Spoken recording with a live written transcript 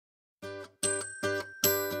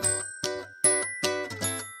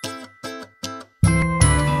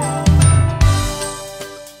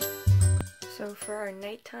for our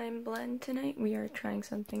nighttime blend tonight, we are trying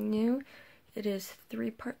something new. It is 3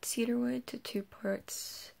 parts cedarwood to 2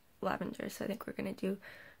 parts lavender. So I think we're going to do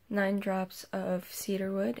 9 drops of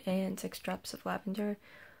cedarwood and 6 drops of lavender.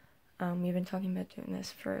 We've been talking about doing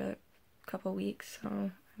this for a couple weeks, so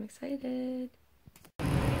I'm excited.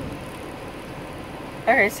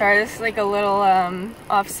 Okay, sorry, this is like a little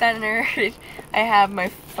off-center. I have my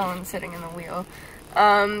phone sitting in the wheel.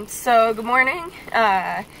 So good morning.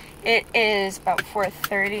 It is about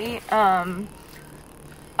 4:30.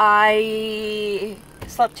 I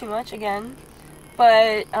slept too much again,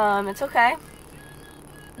 but it's okay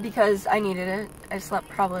because I needed it. I slept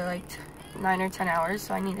probably like 9 or 10 hours,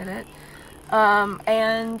 so I needed it.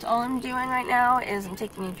 And all I'm doing right now is I'm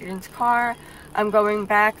taking Adrian's car. I'm going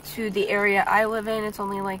back to the area I live in. It's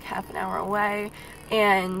only like half an hour away,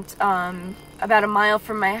 and about a mile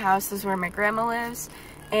from my house is where my grandma lives.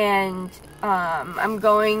 And I'm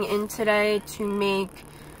going in today to make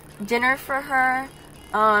dinner for her,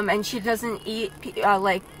 and she doesn't eat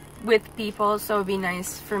like with people, so it'd be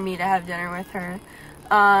nice for me to have dinner with her.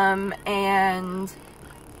 And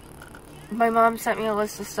my mom sent me a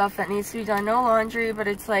list of stuff that needs to be done. No laundry, but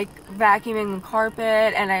it's like vacuuming the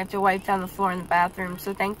carpet, and I have to wipe down the floor in the bathroom.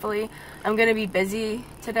 So thankfully, I'm gonna be busy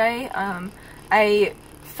today. I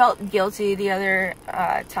felt guilty the other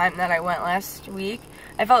time that I went last week.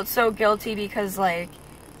 I felt so guilty because like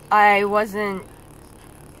I wasn't,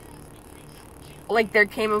 like there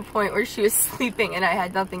came a point where she was sleeping and I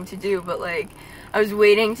had nothing to do, but like I was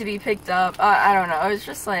waiting to be picked up. I don't know. I was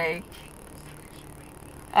just like,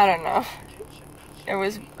 I don't know. It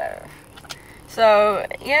was better. So,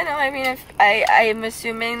 yeah, no, I mean, if I'm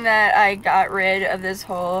assuming that I got rid of this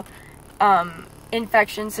whole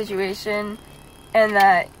infection situation, and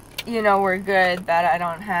that, you know, we're good, that I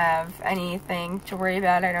don't have anything to worry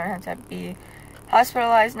about. I don't have to be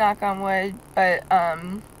hospitalized, knock on wood, but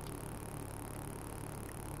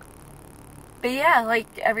yeah, like,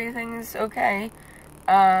 everything's okay.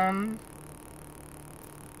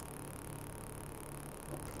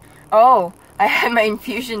 Oh, I had my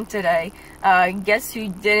infusion today. Guess who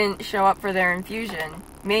didn't show up for their infusion?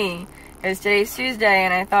 Me. Because today's Tuesday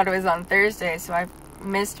and I thought it was on Thursday, so I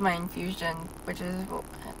missed my infusion, which is, well,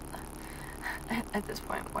 at this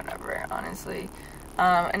point, whatever, honestly.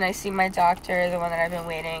 And I see my doctor, the one that I've been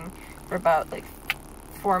waiting for about, like,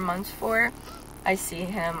 4 months for. I see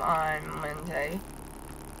him on Monday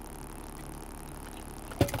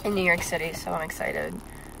in New York City, so I'm excited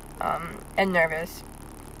and nervous.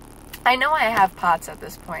 I know I have POTS at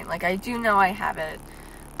this point. Like, I do know I have it.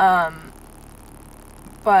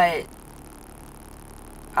 But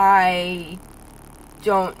I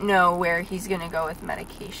don't know where he's gonna go with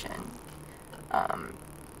medication.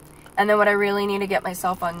 And then what I really need to get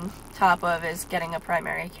myself on top of is getting a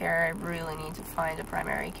primary care. I really need to find a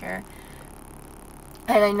primary care.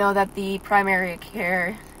 And I know that the primary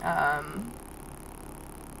care,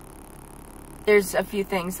 there's a few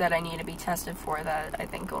things that I need to be tested for that I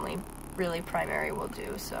think only really primary will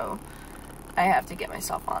do, so I have to get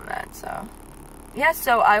myself on that. So yeah,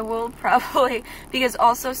 so I will probably, because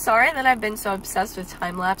also, sorry that I've been so obsessed with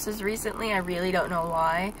time lapses recently. I really don't know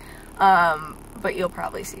why, but you'll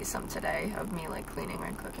probably see some today of me like cleaning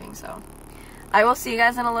and cooking. So I will see you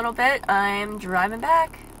guys in a little bit. I'm driving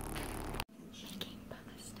back.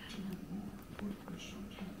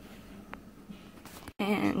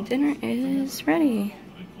 And dinner is ready.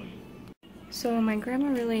 So my grandma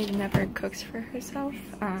really never cooks for herself,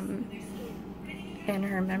 and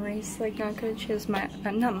her memory's like not good. She has not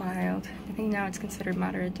mild, I think now it's considered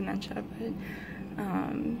moderate dementia, but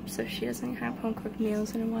so she doesn't have home cooked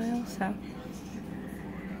meals in a while. So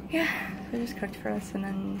yeah, they just cooked for us, and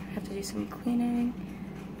then have to do some cleaning.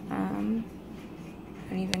 I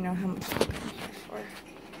don't even know how much I'm here for.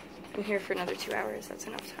 I'm here for another 2 hours. That's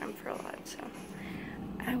enough time for a lot. So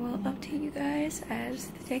I will update you guys as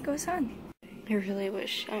the day goes on. I really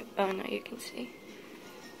wish, oh no, you can see.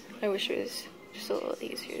 I wish it was just a little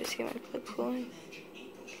easier to see my blood pooling.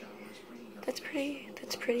 That's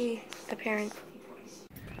pretty apparent.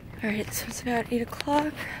 Alright, so it's about 8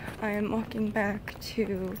 o'clock. I am walking back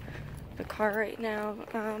to the car right now.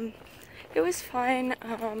 It was fine.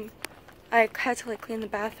 I had to like clean the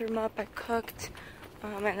bathroom up. I cooked,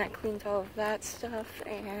 and I cleaned all of that stuff,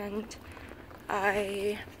 and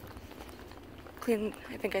I cleaned,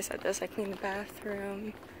 I think I said this, I cleaned the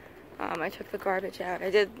bathroom, I took the garbage out, I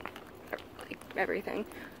did like everything,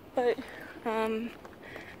 but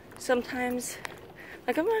sometimes,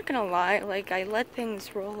 like, I'm not gonna lie, like, I let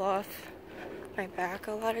things roll off my back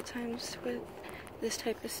a lot of times with this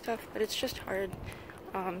type of stuff, but it's just hard.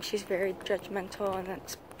 She's very judgmental, and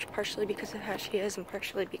that's partially because of how she is and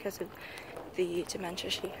partially because of the dementia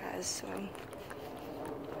she has, so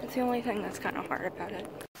that's the only thing that's kind of hard about it.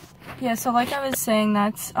 Yeah, so like I was saying,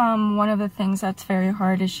 that's one of the things that's very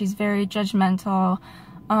hard, is she's very judgmental.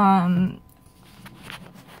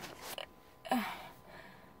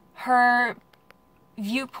 Her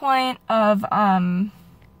viewpoint of, or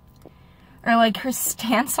like her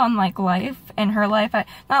stance on like life and her life,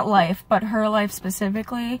 not life, but her life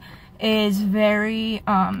specifically, is very,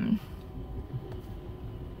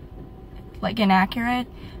 like inaccurate,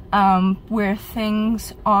 where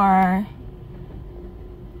things are,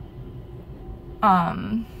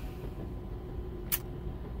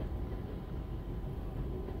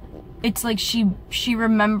 it's like she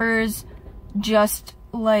remembers just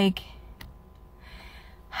like,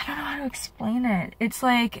 I don't know how to explain it. It's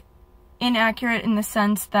like inaccurate in the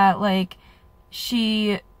sense that like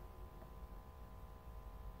she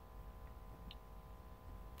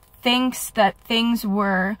thinks that things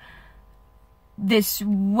were this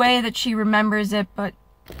way that she remembers it, but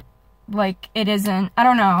like it isn't. I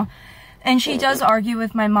don't know. And she does argue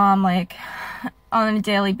with my mom like on a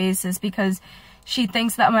daily basis because she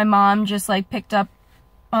thinks that my mom just like picked up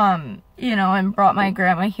you know, and brought my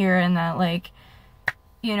grandma here, and that like,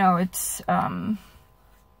 you know, it's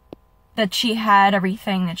that she had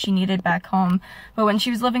everything that she needed back home. But when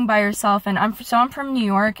she was living by herself, and I'm from New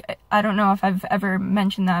York. I don't know if I've ever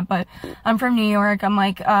mentioned that, but I'm from New York. I'm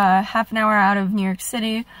like half an hour out of New York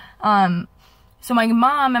City. So my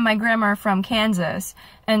mom and my grandma are from Kansas,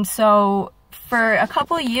 and so for a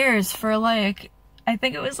couple of years, for like, I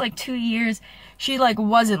think it was like 2 years, she like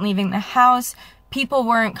wasn't leaving the house. People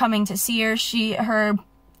weren't coming to see her. Her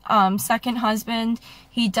second husband,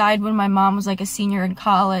 he died when my mom was like a senior in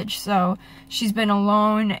college, so she's been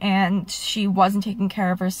alone and she wasn't taking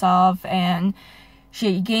care of herself, and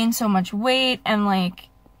she gained so much weight, and like,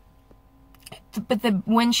 but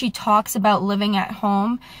when she talks about living at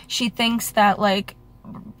home, she thinks that like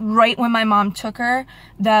right when my mom took her,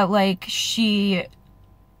 that like she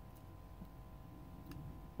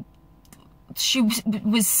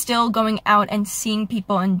was still going out and seeing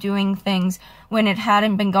people and doing things when it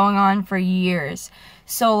hadn't been going on for years.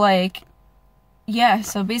 So like, yeah,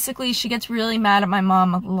 so basically she gets really mad at my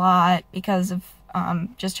mom a lot because of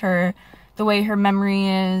just the way her memory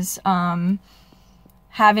is.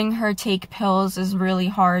 Having her take pills is really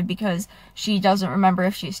hard because she doesn't remember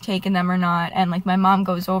if she's taken them or not, and like my mom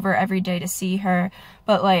goes over every day to see her,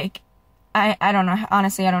 but like I don't know,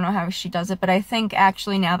 honestly, I don't know how she does it, but I think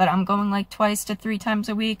actually now that I'm going like 2 to 3 times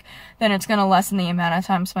a week, then it's gonna lessen the amount of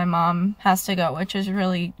times my mom has to go, which is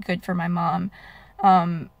really good for my mom.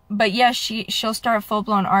 But yeah, she'll start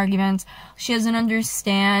full-blown arguments. She doesn't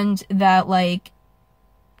understand that like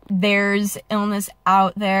there's illness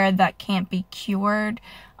out there that can't be cured.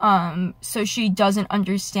 So she doesn't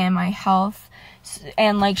understand my health,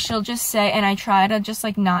 and like she'll just say, and I try to just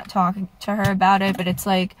like not talk to her about it, but it's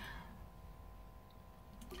like,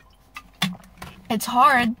 it's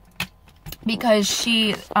hard because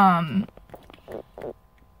she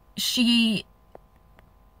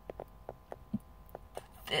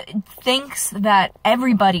thinks that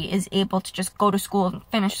everybody is able to just go to school and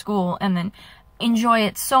finish school and then enjoy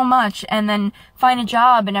it so much and then find a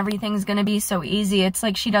job and everything's gonna be so easy. It's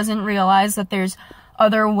like she doesn't realize that there's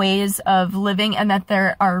other ways of living and that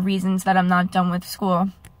there are reasons that I'm not done with school.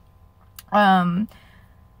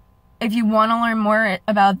 If you want to learn more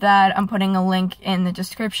about that, I'm putting a link in the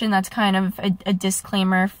description. That's kind of a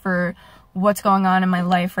disclaimer for what's going on in my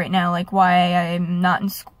life right now, like why I'm not in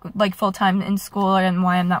like full-time in school and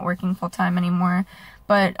why I'm not working full-time anymore.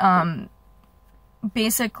 But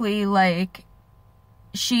basically, like,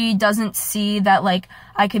 she doesn't see that like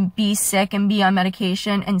I can be sick and be on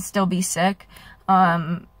medication and still be sick.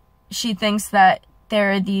 She thinks that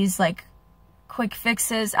there are these like quick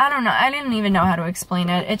fixes. I don't know. I didn't even know how to explain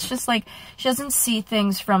it. It's just like she doesn't see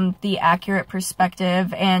things from the accurate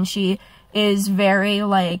perspective, and she is very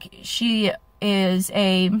like, she is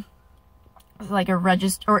an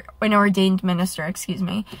ordained minister, excuse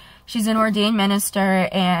me. She's an ordained minister,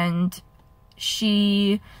 and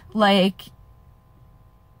she like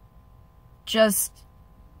just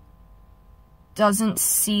doesn't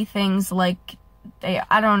see things like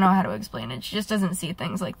I don't know how to explain it. She just doesn't see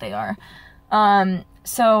things like they are.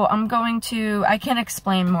 So I can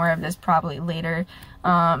explain more of this probably later.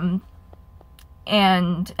 And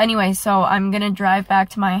anyway, so I'm gonna drive back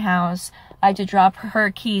to my house. I had to drop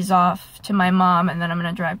her keys off to my mom, and then I'm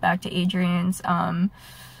gonna drive back to Adrian's. I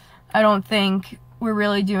don't think we're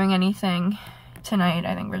really doing anything tonight.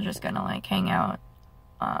 I think we're just gonna like hang out.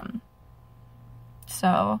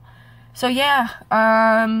 So So yeah,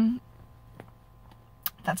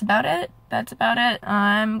 that's about it.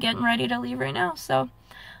 I'm getting ready to leave right now, so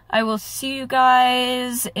I will see you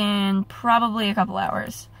guys in probably a couple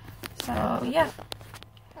hours. So yeah,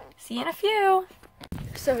 see you in a few.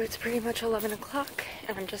 So it's pretty much 11 o'clock,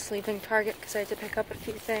 and I'm just leaving Target because I had to pick up a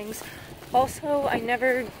few things. Also, I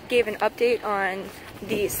never gave an update on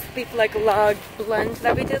the Sleep Like a Log blend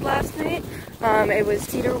that we did last night. It was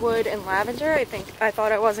cedarwood and lavender. I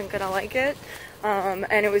thought I wasn't gonna like it,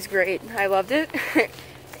 and it was great. I loved it.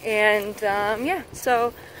 And yeah,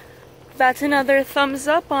 so that's another thumbs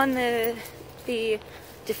up on the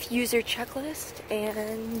diffuser checklist,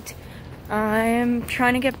 and I'm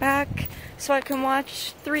trying to get back so I can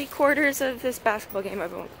watch 3/4 of this basketball game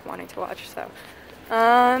I've been wanting to watch. So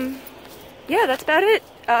yeah, that's about it.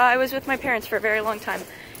 I was with my parents for a very long time,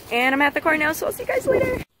 and I'm at the car now, so I'll see you guys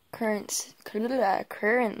later.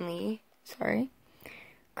 Currently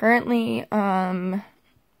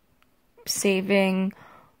saving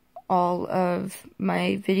all of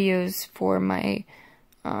my videos for my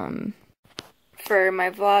vlogs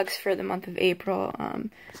for the month of April.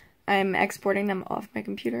 I'm exporting them off my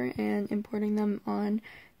computer and importing them on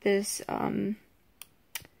this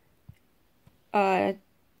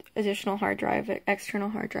additional hard drive, external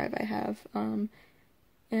hard drive I have. And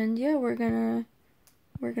yeah, we're gonna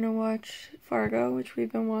watch Fargo, which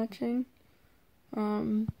we've been watching.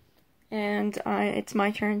 And it's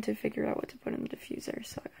my turn to figure out what to put in the diffuser,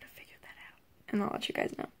 so I gotta figure that out, and I'll let you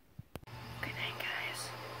guys know. Good night,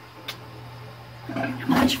 guys.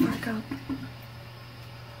 Watch Fargo.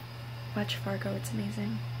 Watch Fargo, it's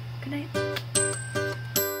amazing. Good night.